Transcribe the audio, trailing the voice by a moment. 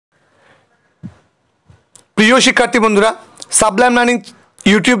প্রিয় শিক্ষার্থী বন্ধুরা, সাবলাইম লার্নিং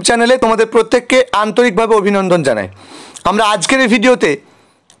ইউটিউব চ্যানেলে তোমাদের প্রত্যেককে আন্তরিকভাবে অভিনন্দন জানাই। আমরা আজকের এই ভিডিওতে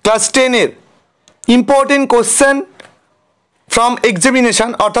class 10-এর important question from examination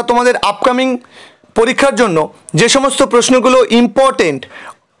অর্থাৎ তোমাদের আপকামিং পরীক্ষার জন্য যে সমস্ত প্রশ্নগুলো ইম্পর্টেন্ট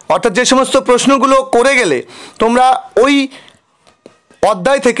অর্থাৎ যে সমস্ত প্রশ্নগুলো করে গেলে তোমরা ওই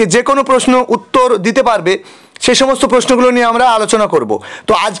অধ্যায় থেকে যে কোনো প্রশ্ন উত্তর দিতে পারবে, সেই সমস্ত প্রশ্নগুলো নিয়ে আমরা আলোচনা করব।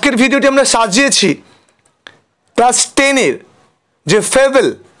 তো আজকের ভিডিওটি আমরা সাজিয়েছি ক্লাস 10-এর যে ফেবল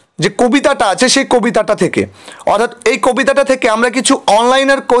যে কবিতাটা আছে সেই কবিতাটা থেকে, অর্থাৎ এই কবিতাটা থেকে আমরা কিছু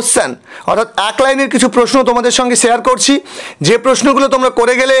অনলাইনের কোশ্চেন অর্থাৎ এক লাইনের কিছু প্রশ্ন তোমাদের সঙ্গে শেয়ার করছি, যে প্রশ্নগুলো তোমরা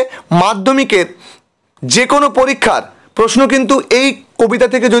করে গেলে মাধ্যমিকের যে কোনো পরীক্ষার প্রশ্ন কিন্তু এই কবিতা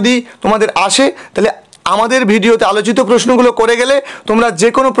থেকে যদি তোমাদের আসে, তাহলে আমাদের ভিডিওতে আলোচিত প্রশ্নগুলো করে গেলে তোমরা যে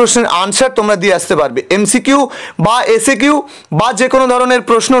কোনো প্রশ্নের আনসার তোমরা দিয়ে আসতে পারবে। এমসিকিউ বা এসএকিউ বা যে কোনো ধরনের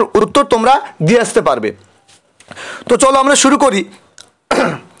প্রশ্নের উত্তর তোমরা দিয়ে আসতে পারবে। তো চলো আমরা শুরু করি।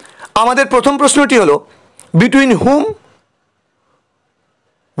 আমাদের প্রথম প্রশ্নটি হলো, বিটুইন হুম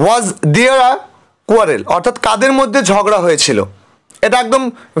ওয়াজ দেয়ার আ কোয়ারেল, অর্থাৎ কাদের মধ্যে ঝগড়া হয়েছিল। এটা একদম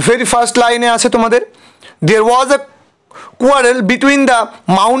ভেরি ফার্স্ট লাইনে আছে তোমাদের, দেয়ার ওয়াজ আ quarrel between the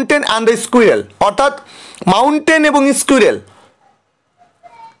mountain and the squirrel, অর্থাৎ মাউন্টেন এবং স্কুইরেল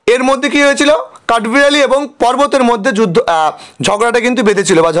এর মধ্যে কী হয়েছিল, কাঠবিড়ালি এবং পর্বতের মধ্যে ঝগড়াটা কিন্তু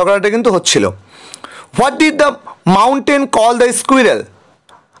বেঁধেছিল বা ঝগড়াটা কিন্তু হচ্ছিল। What did the mountain call the squirrel,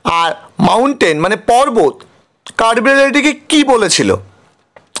 R mountain মানে পর্বত কাঠবিড়ালিটিকে কী বলেছিল।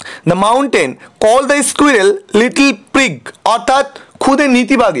 The mountain call the squirrel little prig, অর্থাৎ খুদে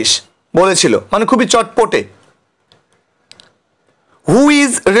নীতিবাগিস বলেছিল, মানে খুবই চটপটে। Who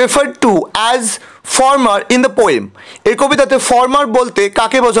is referred to as former in the poem, এই কবিতাতে ফর্মার বলতে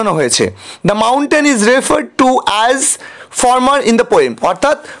কাকে বোঝানো হয়েছে। The mountain is referred to as former in the poem,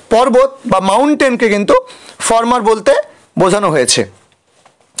 অর্থাৎ পর্বত বা মাউন্টেনকে কিন্তু ফর্মার বলতে বোঝানো হয়েছে।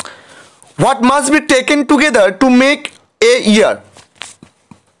 What must be taken together to make a ইয়ার,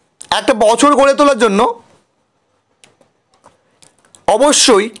 একটা বছর গড়ে তোলার জন্য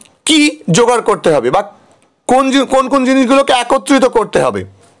অবশ্যই কি জোগাড় করতে হবে বা কোন কোন জিনিসগুলোকে একত্রিত করতে হবে।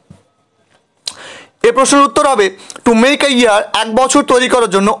 এই প্রশ্নের উত্তর হবে, টু মেক এ ইয়ার, এক বছর তৈরি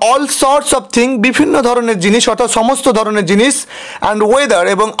করার জন্য, অল সর্টস অফ থিং, বিভিন্ন ধরনের জিনিস অর্থাৎ সমস্ত ধরনের জিনিস, অ্যান্ড ওয়েদার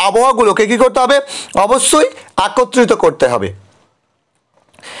এবং আবহাওয়াগুলোকে কী করতে হবে, অবশ্যই একত্রিত করতে হবে।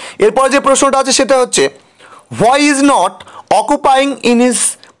 এরপর যে প্রশ্নটা আছে সেটা হচ্ছে, why is not occupying in his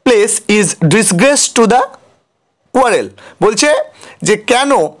place is disgrace to the quarrel, বলছে যে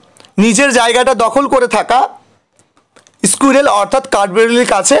কেন নিজের জায়গাটা দখল করে থাকা স্কুইরেল অর্থাৎ কাঠবিড়ালির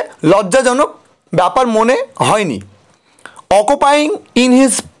কাছে লজ্জাজনক ব্যাপার মনে হয়নি। অকুপাইং ইন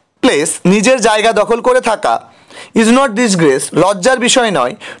হিজ প্লেস, নিজের জায়গা দখল করে থাকা, ইজ নট ডিসগ্রেস, লজ্জার বিষয়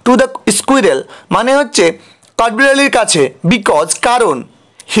নয়, টু দ্য স্কুইরেল মানে হচ্ছে কাঠবিড়ালির কাছে, বিকজ কারণ,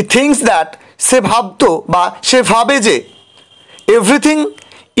 হি থিঙ্কস দ্যাট সে ভাবতো বা সে ভাবে যে, এভরিথিং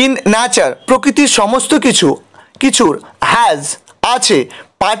ইন ন্যাচার প্রকৃতির সমস্ত কিছুর হ্যাজ আছে,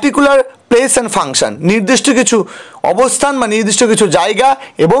 পার্টিকুলার প্লেস অ্যান্ড ফাংশন, নির্দিষ্ট কিছু অবস্থান বা নির্দিষ্ট কিছু জায়গা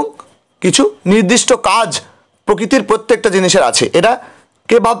এবং কিছু নির্দিষ্ট কাজ প্রকৃতির প্রত্যেকটা জিনিসের আছে। এটা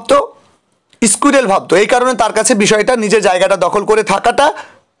কে ভাবতো, স্কুইরেল ভাবতো, এই কারণে তার কাছে বিষয়টা নিজের জায়গাটা দখল করে থাকাটা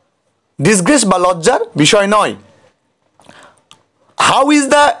ডিসগ্রেস বা লজ্জার বিষয় নয়। How is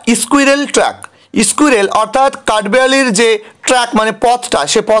the squirrel track, squirrel অর্থাৎ কাঠবিড়ালির যে ট্র্যাক মানে পথটা,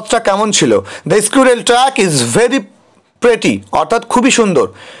 সে পথটা কেমন ছিল। The squirrel track is very pretty, অর্থাৎ খুবই সুন্দর।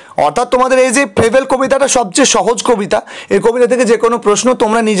 অর্থাৎ তোমাদের এই যে ফেবল কবিতাটা সবচেয়ে সহজ কবিতা, এই কবিতা থেকে যে কোনো প্রশ্ন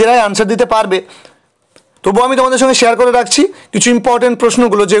তোমরা নিজেরাই আনসার দিতে পারবে। তবুও আমি তোমাদের সঙ্গে শেয়ার করে রাখছি কিছু ইম্পর্টেন্ট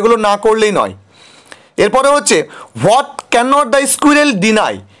প্রশ্নগুলো, যেগুলো না করলেই নয়। এরপরে হচ্ছে, what can not the squirrel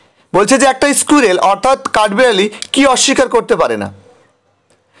deny, বলছে যে একটা স্কুইরেল অর্থাৎ কাঠবিড়ালি কি অস্বীকার করতে পারে না।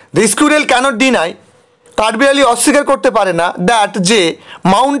 দ্য স্কুইরেল ক্যানট ডিনাই, কাঠবিড়ালি অস্বীকার করতে পারে না, দ্যাট যে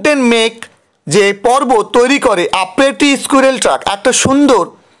মাউন্টেন মেক, যে পর্বত তৈরি করে, আ প্রেটি স্কুইরেল ট্র্যাক, একটা সুন্দর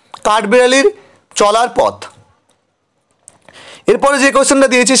কাঠবিড়ালির চলার পথ। এরপরে যে কোশ্চেনটা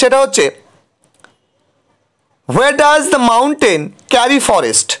দিয়েছি সেটা হচ্ছে, where does the mountain carry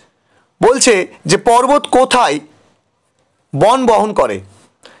forest, বলছে যে পর্বত কোথায় বন বহন করে।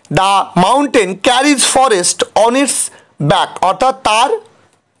 The mountain caries forest on it's back, অর্থাৎ তার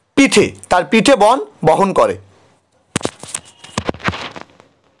পিঠে বন বহন করে।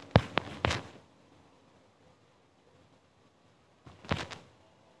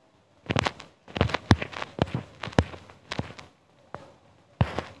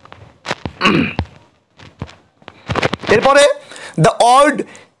 এরপরে দ্য ওয়ার্ড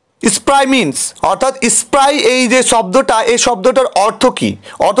স্প্রাই মিনস, অর্থাৎ স্প্রাই এই যে শব্দটা, এই শব্দটার অর্থ কী,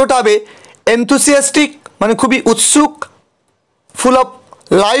 অর্থটা হবে এনথুসিয়াস্টিক মানে খুবই উৎসুক, full of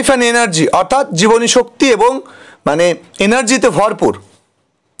life and energy, অর্থাৎ জীবনী শক্তি এবং মানে এনার্জিতে ভরপুর।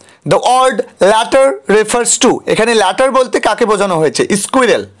 The word letter refers to, এখানে ল্যাটার বলতে কাকে বোঝানো হয়েছে?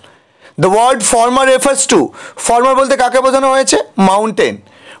 Squirrel. The word former refers to, former বলতে কাকে বোঝানো হয়েছে? Mountain.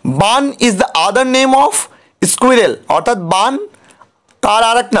 Bun is the other name of squirrel, অর্থাৎ বান তার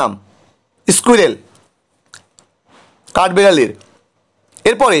আর এক নাম স্কুইরেল, কাঠবিড়ালির।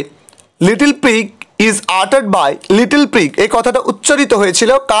 এরপরে little pig is আটার্ড by, little pig এই কথাটা উচ্চারিত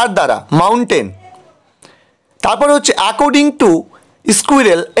হয়েছিল কার দ্বারা? মাউন্টেন। তারপরে হচ্ছে according to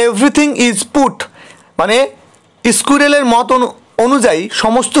squirrel everything is put, মানে স্কুইরেলের মত অনুযায়ী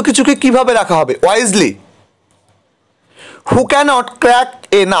সমস্ত কিছুকে কিভাবে রাখা হবে? Wisely. Who cannot crack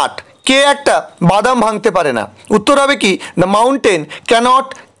a nut, কে একটা বাদাম ভাঙতে পারে না? উত্তর হবে কি? The mountain cannot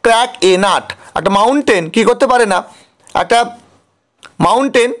crack a nut, একটা মাউন্টেন কী করতে পারে না? একটা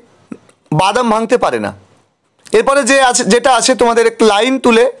মাউন্টেন বাদাম ভাঙতে পারে না। এরপরে যে আছে, যেটা আছে তোমাদের একটু লাইন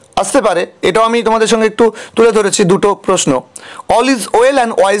তুলে আসতে পারে, এটাও আমি তোমাদের সঙ্গে একটু তুলে ধরেছি দুটো প্রশ্ন। All is well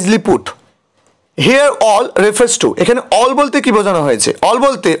and wisely put, here all refers to, এখানে অল বলতে কি বোঝানো হয়েছে? অল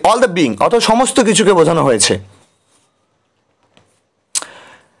বলতে অল দ্য বিং, অর্থাৎ সমস্ত কিছুকে বোঝানো হয়েছে।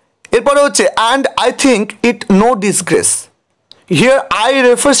 এরপরে হচ্ছে and I think it no disgrace, here I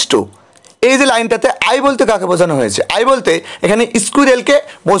refers to, এই যে লাইনটাতে আই বলতে কাকে বোঝানো হয়েছে? আই বলতে এখানে স্কুইরেলকে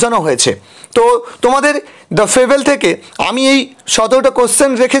বোঝানো হয়েছে। তো তোমাদের দ্য ফেবল থেকে আমি এই 17টা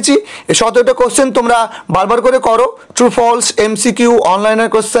কোশ্চেন রেখেছি, এই 17টা কোশ্চেন তোমরা বারবার করে করো, ট্রু ফলস, এমসিকিউ, অনলাইনের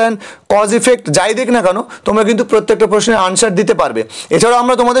কোশ্চেন, কজ ইফেক্ট, যাই দেখ না কেন তোমরা কিন্তু প্রত্যেকটা প্রশ্নের আনসার দিতে পারবে। এছাড়াও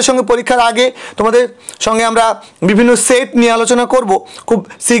আমরা তোমাদের সঙ্গে পরীক্ষার আগে তোমাদের সঙ্গে আমরা বিভিন্ন সেট নিয়ে আলোচনা করব। খুব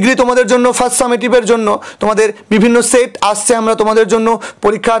শীঘ্রই তোমাদের জন্য ফার্স্ট সামেটিভের জন্য তোমাদের বিভিন্ন সেট আসছে, আমরা তোমাদের জন্য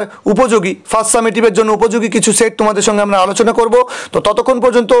পরীক্ষার উপযোগী, ফার্স্ট সামেটিভের জন্য উপযোগী কিছু সেট তোমাদের সঙ্গে আমরা আলোচনা করব। তো ততক্ষণ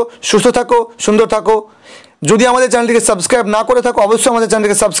পর্যন্ত সুস্থ থাকো, সুন্দর থাকো। যদি আমাদের চ্যানেলটিকে সাবস্ক্রাইব না করে থাকো অবশ্যই আমাদের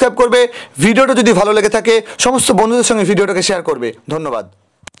চ্যানেলটিকে সাবস্ক্রাইব করবে। ভিডিওটা যদি ভালো লেগে থাকে সমস্ত বন্ধুদের সঙ্গে ভিডিওটাকে শেয়ার করবে। ধন্যবাদ।